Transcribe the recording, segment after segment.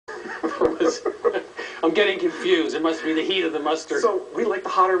I'm getting confused. It must be the heat of the mustard. So we like the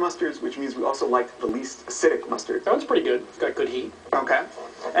hotter mustards, which means we also like the least acidic mustard. That one's pretty good. It's got good heat. Okay.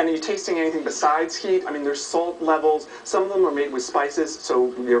 And are you tasting anything besides heat? I mean, there's salt levels. Some of them are made with spices,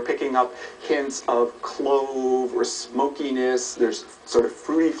 so you're picking up hints of clove or smokiness. There's sort of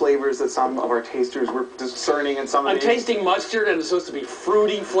fruity flavors that some of our tasters were discerning in some of these. I'm tasting mustard and it's supposed to be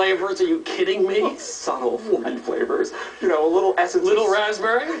fruity flavors. Are you kidding me? Well, subtle fruity flavors. You know, a little essence. Little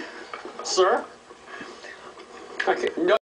raspberry? Sir? Okay. No.